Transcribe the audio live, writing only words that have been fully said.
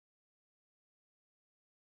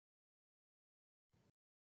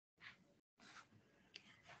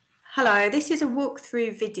Hello, this is a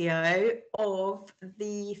walkthrough video of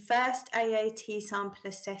the first AAT sample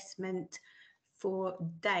assessment for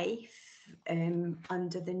DAIF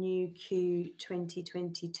under the new Q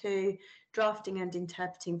 2022, Drafting and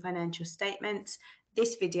Interpreting Financial Statements.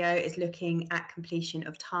 This video is looking at completion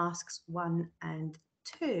of tasks 1 and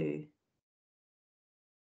 2.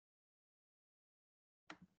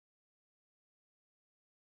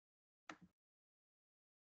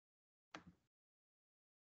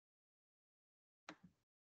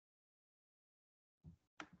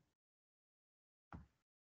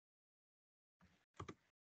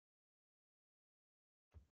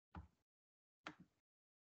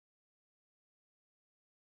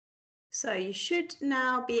 So you should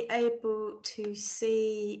now be able to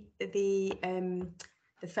see the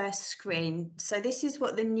first screen. So this is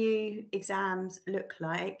what the new exams look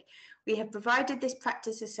like. We have provided this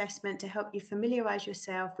practice assessment to help you familiarise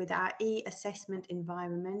yourself with our e-assessment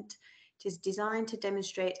environment. It is designed to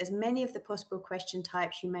demonstrate as many of the possible question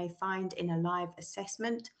types you may find in a live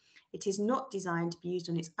assessment. It is not designed to be used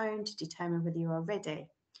on its own to determine whether you are ready.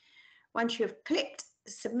 Once you have clicked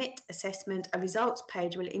Submit Assessment, a results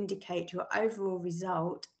page will indicate your overall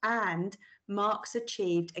result and marks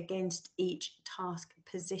achieved against each task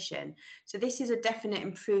position. So this is a definite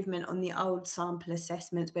improvement on the old sample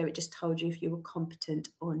assessments where it just told you if you were competent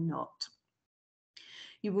or not.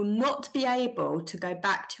 You will not be able to go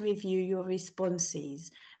back to review your responses,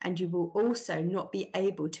 and you will also not be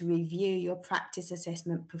able to review your practice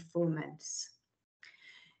assessment performance.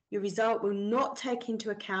 Your result will not take into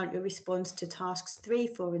account your response to tasks 3,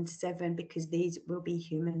 4 and 7 because these will be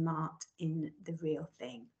human marked in the real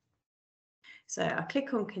thing. So I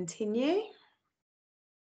click on continue.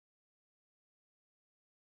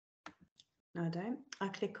 No, I don't. I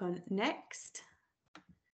click on next.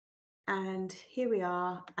 And here we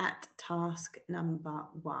are at task number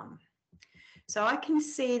 1. So I can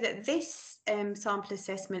see that this sample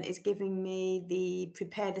assessment is giving me the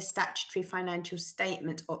prepare the statutory financial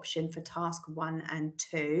statement option for task 1 and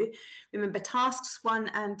 2. Remember, tasks 1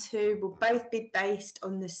 and 2 will both be based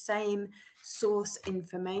on the same source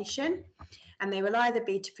information, and they will either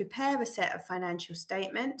be to prepare a set of financial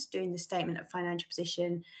statements, doing the statement of financial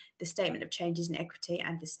position, the statement of changes in equity,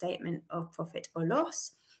 and the statement of profit or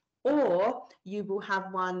loss. Or you will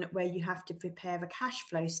have one where you have to prepare a cash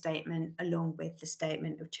flow statement along with the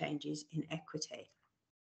statement of changes in equity.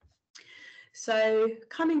 So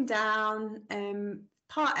coming down,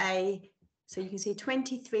 part A, so you can see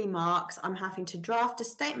 23 marks. I'm having to draft a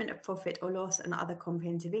statement of profit or loss and other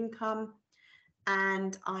comprehensive income.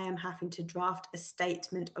 And I am having to draft a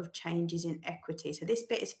statement of changes in equity. So this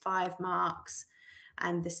bit is 5 marks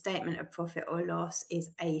and the statement of profit or loss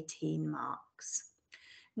is 18 marks.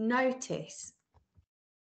 Notice,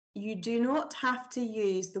 you do not have to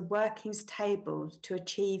use the workings tables to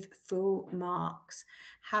achieve full marks.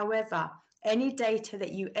 However, any data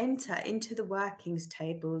that you enter into the workings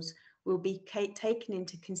tables will be taken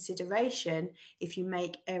into consideration if you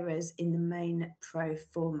make errors in the main pro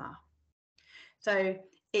forma. So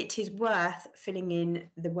it is worth filling in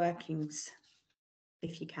the workings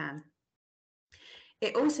if you can.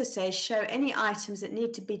 It also says show any items that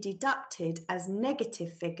need to be deducted as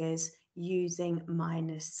negative figures using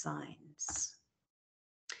minus signs.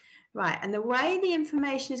 Right, and the way the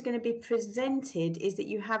information is going to be presented is that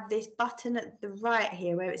you have this button at the right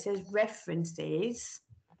here where it says references.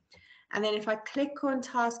 And then if I click on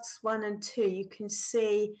tasks 1 and 2, you can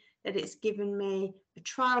see that it's given me a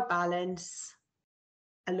trial balance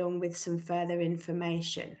along with some further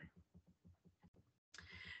information.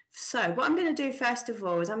 So what I'm going to do first of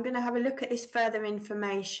all is I'm going to have a look at this further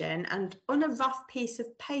information, and on a rough piece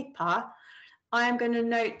of paper, I am going to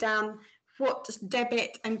note down what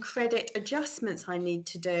debit and credit adjustments I need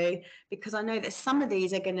to do, because I know that some of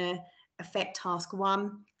these are going to affect task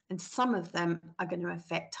 1 and some of them are going to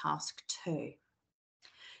affect task 2.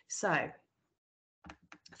 So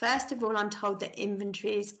first of all, I'm told that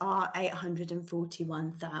inventories are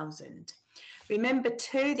 841,000. Remember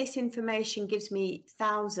too, this information gives me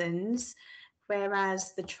thousands,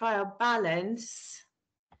 whereas the trial balance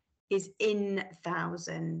is in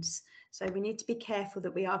thousands. So we need to be careful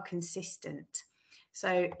that we are consistent.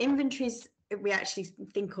 So inventories, we actually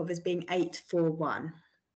think of as being 841.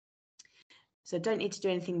 So don't need to do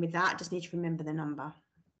anything with that, just need to remember the number.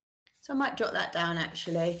 So I might jot that down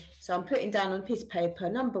actually. So I'm putting down on a piece of paper,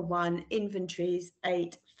 number 1, inventories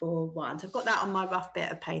 841. So I've got that on my rough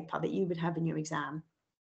bit of paper that you would have in your exam.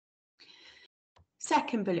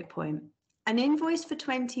 Second bullet point, an invoice for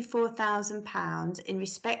 £24,000 in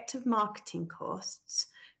respect of marketing costs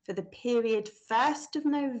for for the period 1st of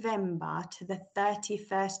November to the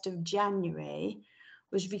 31st of January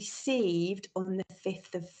was received on the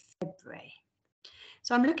 5th of February.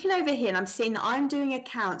 So I'm looking over here and I'm seeing that I'm doing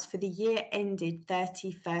accounts for the year ended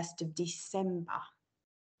 31st of December.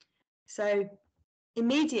 So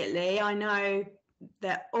immediately I know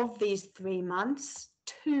that of these 3 months,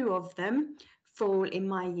 2 of them fall in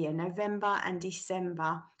my year. November and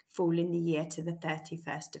December fall in the year to the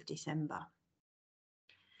 31st of December.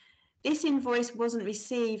 This invoice wasn't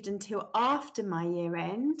received until after my year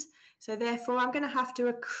end, so therefore I'm going to have to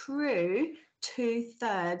accrue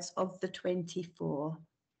 2/3 of the 24.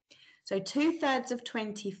 So 2/3 of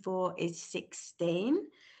 24 is 16.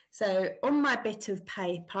 So on my bit of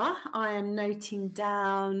paper, I am noting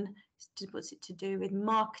down, what's it to do with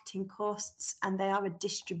marketing costs, and they are a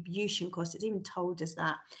distribution cost. It's even told us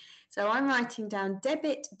that. So I'm writing down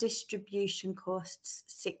debit distribution costs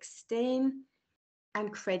 16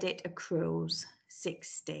 and credit accruals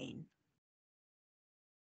 16.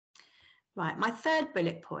 Right, my third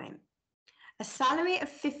bullet point. A salary of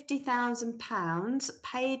 £50,000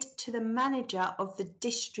 paid to the manager of the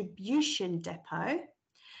distribution depot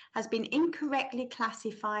has been incorrectly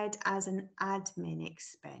classified as an admin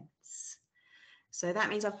expense. So that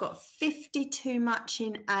means I've got 50 too much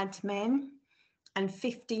in admin and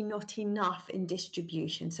 50 not enough in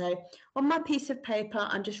distribution. So on my piece of paper,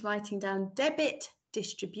 I'm just writing down debit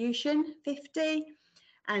distribution 50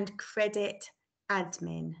 and credit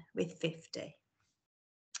admin with 50.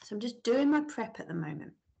 So I'm just doing my prep at the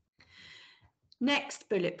moment. Next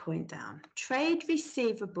bullet point down. Trade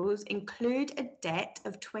receivables include a debt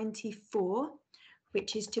of 24,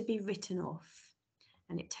 which is to be written off.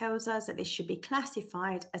 And it tells us that this should be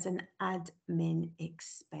classified as an admin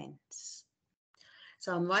expense.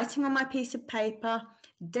 So I'm writing on my piece of paper,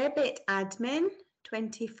 debit admin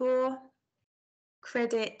 24,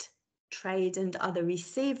 credit trade and other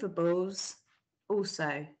receivables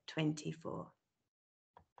also 24.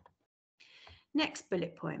 Next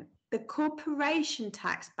bullet point, the corporation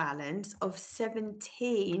tax balance of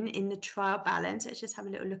 17 in the trial balance. Let's just have a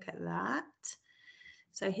little look at that.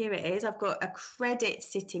 So here it is. I've got a credit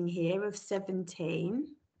sitting here of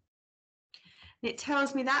 17. And it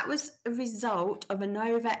tells me that was a result of an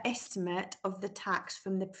overestimate of the tax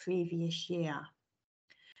from the previous year.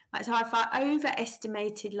 Right, so if I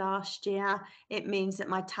overestimated last year, it means that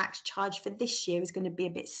my tax charge for this year is going to be a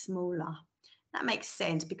bit smaller. That makes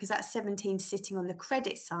sense because that 17 sitting on the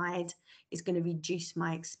credit side is going to reduce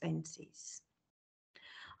my expenses.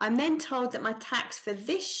 I'm then told that my tax for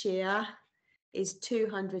this year is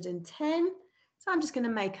 210. So I'm just going to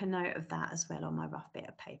make a note of that as well on my rough bit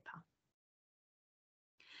of paper.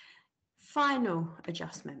 Final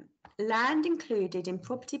adjustment. Land included in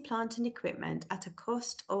property, plant and equipment at a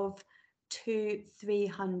cost of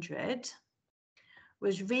 2,300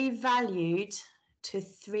 was revalued to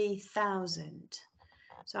 3,000.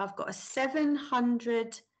 So I've got a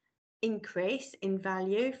 700 increase in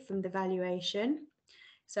value from the valuation.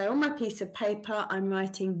 So on my piece of paper, I'm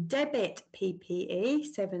writing debit PPE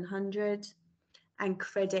 700 and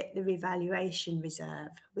credit the revaluation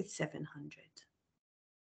reserve with 700.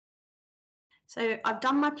 So I've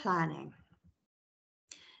done my planning.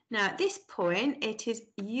 Now at this point, it is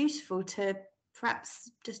useful to perhaps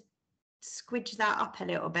just squidge that up a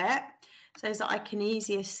little bit so that I can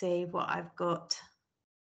easier see what I've got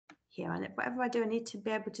here. And whatever I do, I need to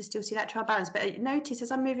be able to still see that trial balance. But notice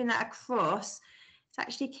as I'm moving that across, it's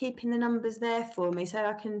actually keeping the numbers there for me. So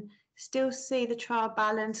I can still see the trial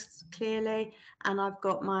balance clearly. And I've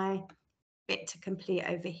got my bit to complete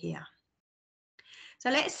over here. So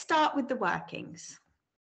let's start with the workings.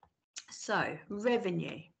 So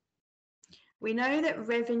revenue. We know that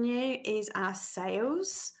revenue is our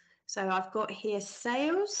sales. So I've got here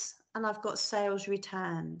sales and I've got sales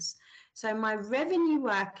returns. So my revenue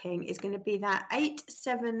working is going to be that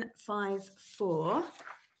 8754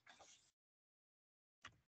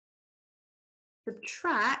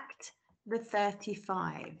 subtract the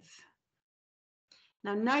 35.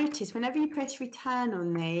 Now notice whenever you press return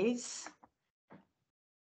on these,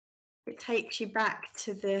 it takes you back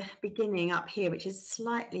to the beginning up here, which is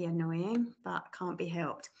slightly annoying, but can't be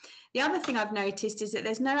helped. The other thing I've noticed is that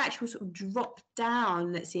there's no actual sort of drop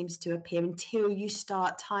down that seems to appear until you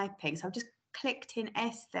start typing. So I've just clicked in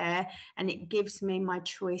S there and it gives me my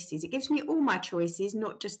choices. It gives me all my choices,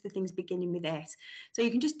 not just the things beginning with S. So you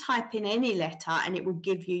can just type in any letter and it will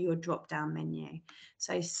give you your drop down menu.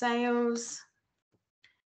 So sales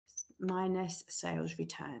minus sales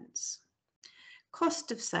returns.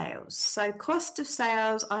 Cost of sales. So cost of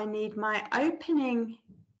sales, I need my opening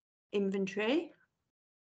inventory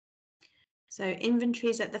So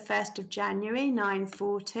inventories at the 1st of January,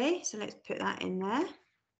 940. So let's put that in there.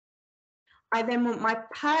 I then want my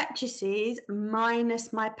purchases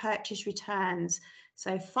minus my purchase returns.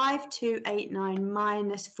 So 5289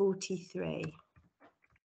 minus 43.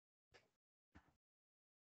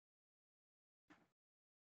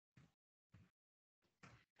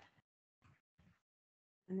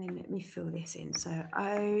 And then let me fill this in. So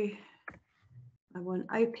I want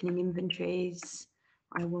opening inventories.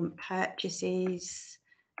 I want purchases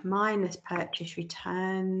minus purchase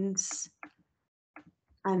returns.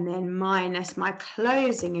 And then minus my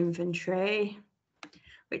closing inventory,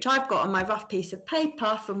 which I've got on my rough piece of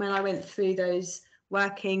paper from when I went through those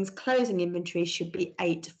workings. Closing inventory should be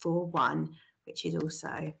 841, which is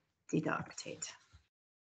also deducted.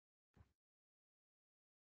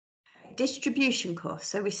 Distribution costs.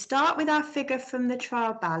 So we start with our figure from the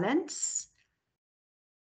trial balance,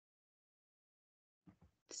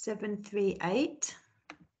 738.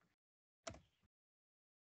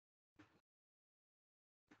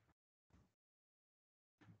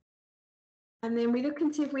 And then we look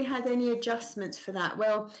and see if we had any adjustments for that.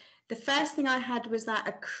 Well, the first thing I had was that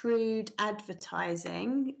accrued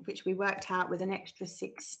advertising, which we worked out with an extra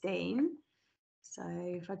 16. So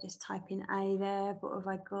if I just type in A there, what have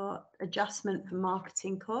I got? Adjustment for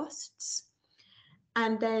marketing costs.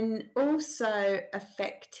 And then also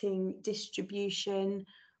affecting distribution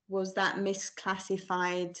was that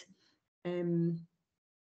misclassified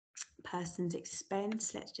person's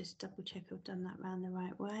expense. Let's just double check I've done that round the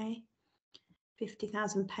right way.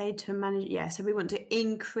 50,000 paid to a manager. Yeah, so we want to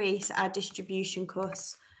increase our distribution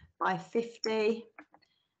costs by 50.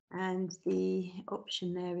 And the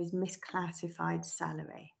option there is misclassified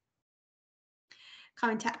salary.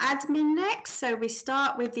 Coming to admin next. So we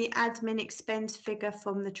start with the admin expense figure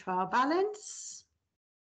from the trial balance.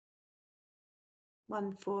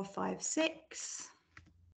 1456.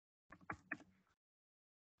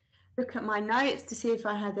 Look at my notes to see if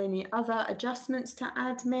I had any other adjustments to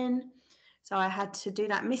admin. So I had to do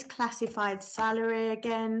that misclassified salary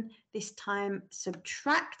again, this time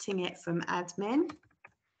subtracting it from admin.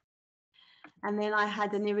 And then I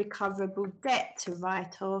had an irrecoverable debt to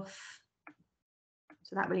write off.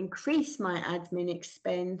 So that will increase my admin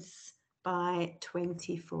expense by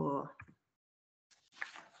 24.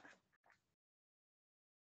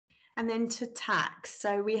 And then to tax.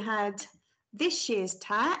 So we had this year's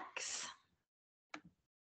tax,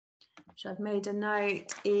 which I've made a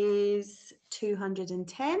note, is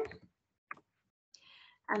 210.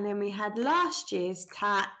 And then we had last year's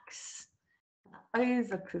tax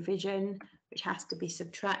over provision, which has to be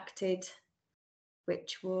subtracted,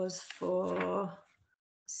 which was for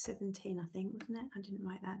 17, I think, wasn't it? I didn't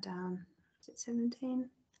write that down. Is it 17?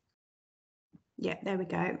 Yeah, there we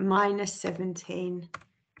go. Minus 17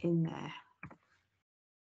 in there.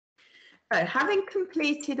 So having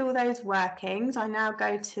completed all those workings, I now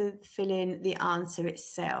go to fill in the answer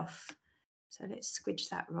itself. So let's squidge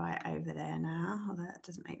that right over there now, although that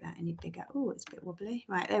doesn't make that any bigger. Oh, it's a bit wobbly.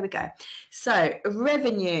 Right, there we go. So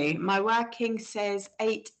revenue, my working says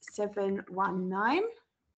 8719.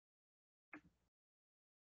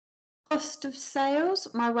 Cost of sales,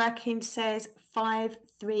 my working says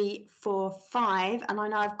 5345, and I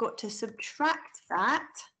know I've got to subtract that.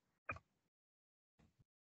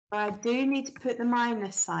 But I do need to put the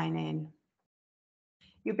minus sign in.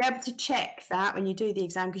 You'll be able to check that when you do the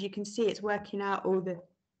exam because you can see it's working out all the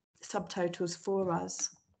subtotals for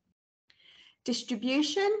us.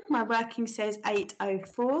 Distribution, my working says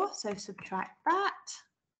 804, so subtract that.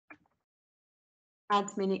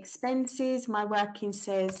 Admin expenses, my working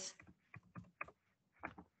says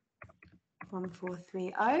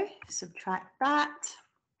 1430, subtract that.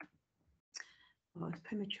 Oh, it's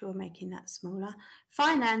premature making that smaller.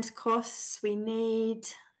 Finance costs, we need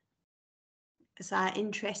as our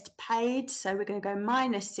interest paid, so we're going to go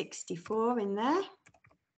minus 64 in there.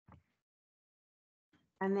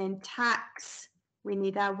 And then tax, we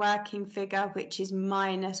need our working figure, which is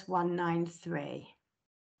minus 193.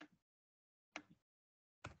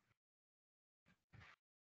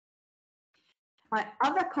 My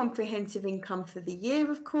other comprehensive income for the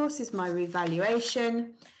year, of course, is my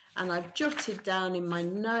revaluation. And I've jotted down in my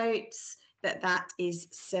notes that that is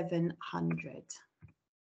 700.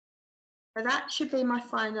 So that should be my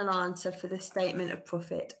final answer for the statement of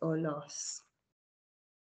profit or loss.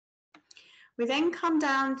 We then come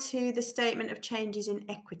down to the statement of changes in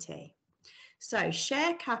equity. So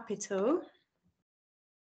share capital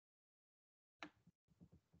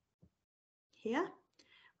here,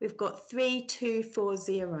 we've got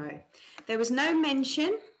 3240. There was no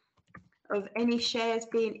mention of any shares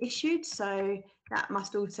being issued, so That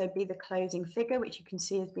must also be the closing figure, which you can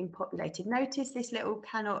see has been populated. Notice this little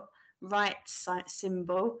cannot write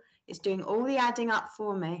symbol. It's doing all the adding up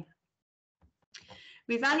for me.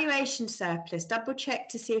 Revaluation surplus, double check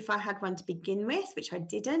to see if I had one to begin with, which I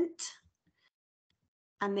didn't.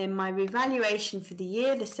 And then my revaluation for the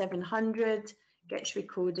year, the 700, gets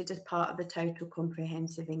recorded as part of the total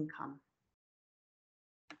comprehensive income.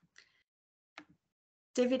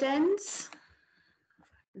 Dividends,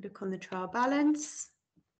 look on the trial balance,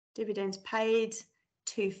 dividends paid,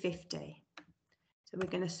 250. So we're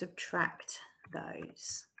going to subtract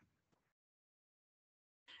those.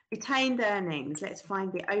 Retained earnings, let's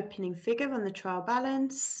find the opening figure on the trial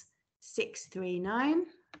balance, 639.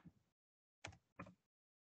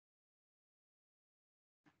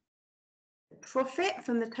 Profit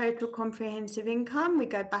from the total comprehensive income, we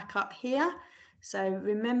go back up here. So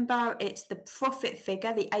remember, it's the profit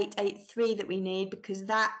figure, the 883 that we need, because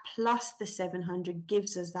that plus the 700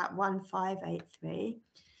 gives us that 1583.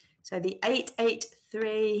 So the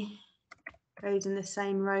 883 goes in the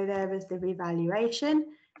same row there as the revaluation,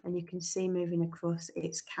 and you can see moving across,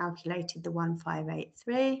 it's calculated the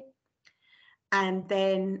 1583. And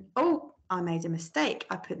then, oh, I made a mistake.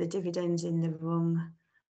 I put the dividends in the wrong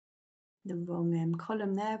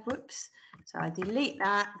column there, whoops. So I delete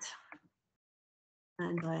that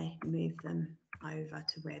and I move them over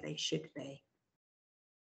to where they should be.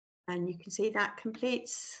 And you can see that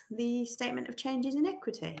completes the statement of changes in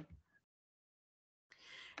equity.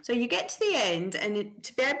 So you get to the end, and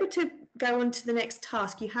to be able to go on to the next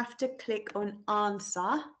task, you have to click on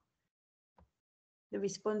answer. The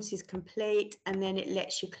response is complete, and then it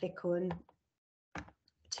lets you click on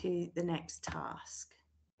to the next task.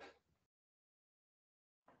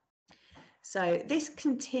 So this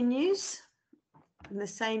continues from the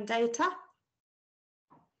same data.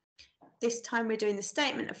 This time we're doing the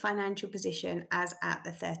statement of financial position as at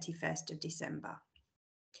the 31st of December.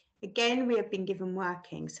 Again, we have been given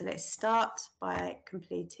working, so let's start by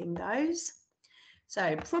completing those.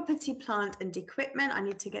 So property, plant and equipment. I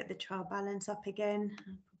need to get the trial balance up again. I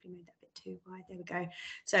probably made that a bit too wide. There we go.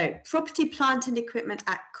 So property, plant and equipment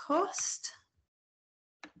at cost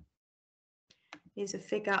is a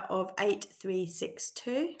figure of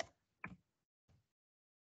 8362.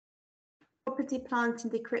 Property, plant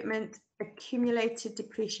and equipment accumulated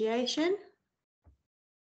depreciation,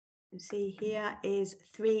 you see here, is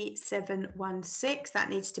 3716. That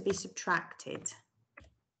needs to be subtracted.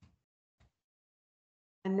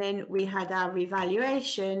 And then we had our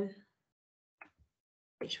revaluation,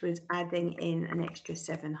 which was adding in an extra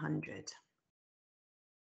 700.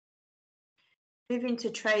 Moving to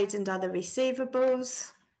trade and other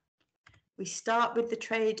receivables. We start with the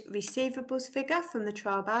trade receivables figure from the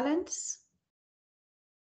trial balance.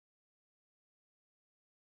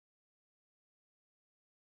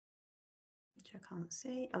 Which I can't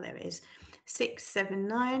see. Oh, there it is.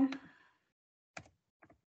 679.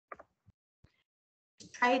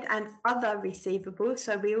 Trade and other receivables.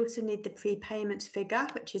 So we also need the prepayments figure,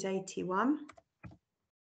 which is 81.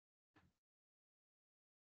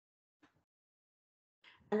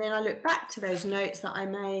 And then I look back to those notes that I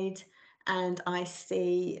made, and I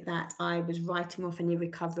see that I was writing off an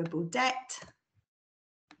irrecoverable debt.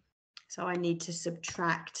 So I need to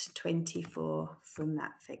subtract 24 from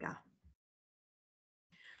that figure.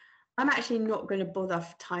 I'm actually not going to bother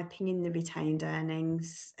typing in the retained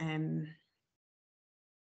earnings.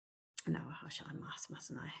 No, I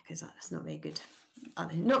mustn't I? Because that's not very good.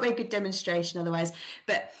 Not very good demonstration otherwise.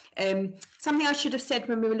 But something I should have said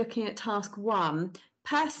when we were looking at task 1.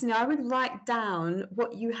 Personally, I would write down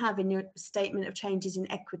what you have in your statement of changes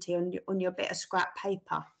in equity on your bit of scrap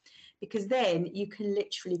paper, because then you can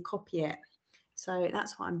literally copy it. So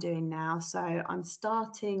that's what I'm doing now. So I'm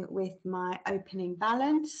starting with my opening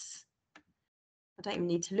balance. I don't even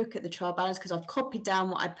need to look at the trial balance because I've copied down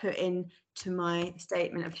what I put in to my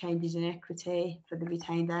statement of changes in equity for the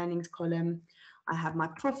retained earnings column. I have my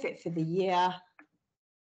profit for the year,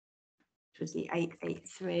 which was the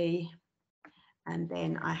 883. And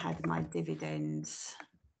then I had my dividends,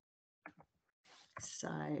 so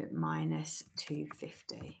minus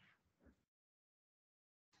 250.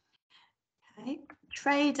 Okay,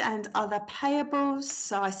 trade and other payables.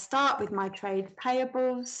 So I start with my trade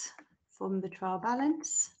payables from the trial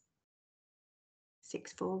balance,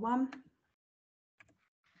 641.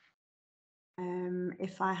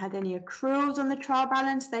 If I had any accruals on the trial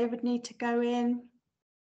balance, they would need to go in.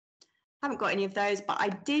 I haven't got any of those, but I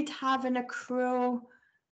did have an accrual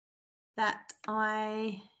that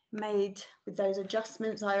I made with those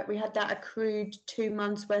adjustments. We had that accrued 2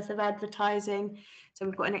 months worth of advertising. So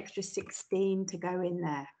we've got an extra 16 to go in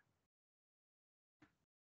there.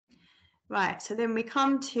 Right, so then we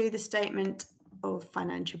come to the statement of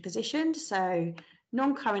financial position. So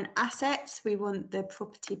non-current assets, we want the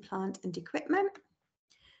property, plant and equipment.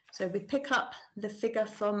 So we pick up the figure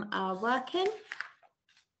from our working,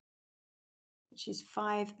 which is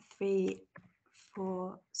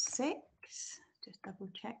 5346. Just double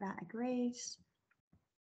check that agrees.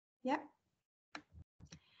 Yep.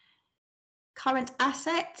 Current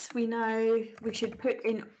assets, we know we should put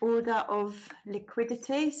in order of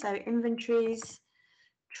liquidity. So inventories,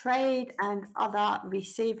 trade and other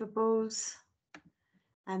receivables,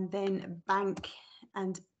 and then bank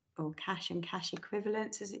and or cash and cash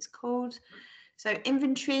equivalents as it's called. So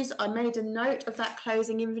inventories, I made a note of that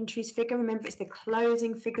closing inventories figure. Remember, it's the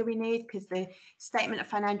closing figure we need because the statement of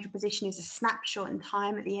financial position is a snapshot in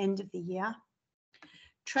time at the end of the year.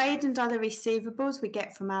 Trade and other receivables we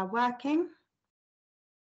get from our working.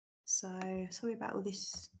 So sorry about all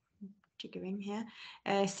this jiggering here.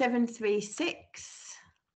 736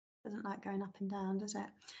 doesn't like going up and down, does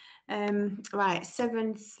it? Right,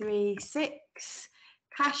 736.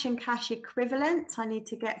 Cash and cash equivalents I need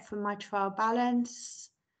to get from my trial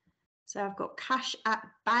balance. So I've got cash at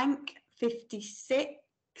bank 56.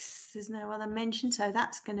 There's no other mention, so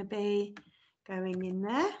that's going to be going in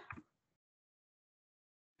there.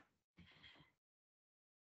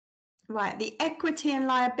 Right, the equity and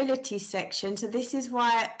liability section. So this is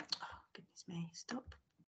why, oh goodness me, stop.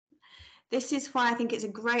 This is why I think it's a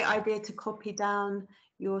great idea to copy down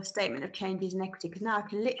your statement of changes in equity, because now I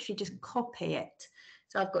can literally just copy it.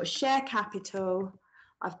 So I've got share capital,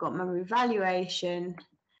 I've got my revaluation,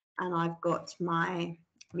 and I've got my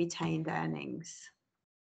retained earnings.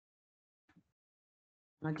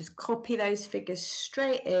 I just copy those figures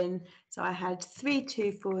straight in. So I had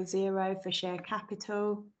 3240 for share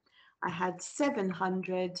capital. I had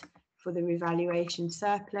 700 for the revaluation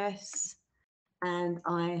surplus, and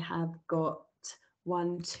I have got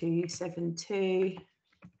 1272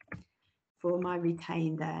 for my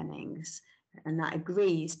retained earnings, and that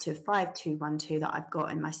agrees to 5212 that I've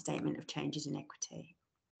got in my statement of changes in equity.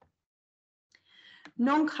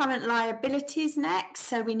 Non-current liabilities next,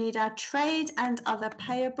 so we need our trade and other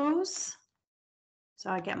payables. So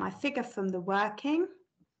I get my figure from the working,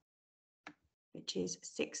 which is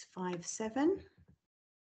 657.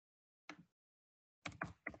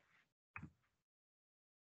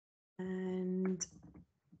 And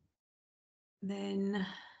then,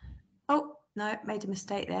 oh, no, made a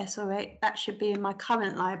mistake there, sorry. That should be in my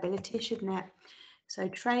current liability, shouldn't it? So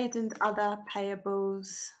trade and other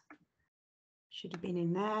payables should have been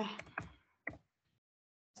in there.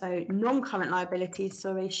 So non-current liabilities,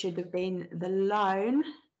 sorry, should have been the loan.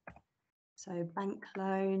 So bank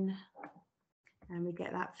loan, and we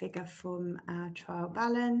get that figure from our trial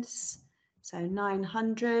balance. So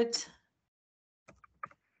 900.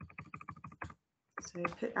 So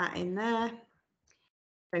put that in there.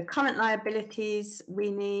 So current liabilities,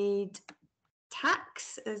 we need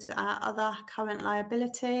tax as our other current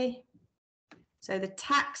liability. So the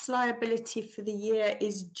tax liability for the year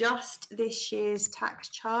is just this year's tax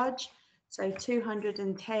charge. So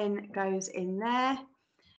 210 goes in there.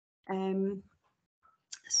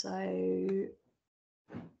 So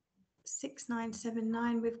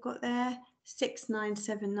 6979 we've got there,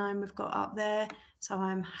 6979 we've got up there. So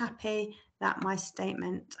I'm happy that my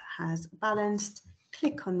statement has balanced.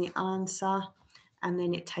 Click on the answer, and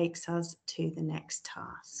then it takes us to the next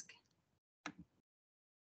task.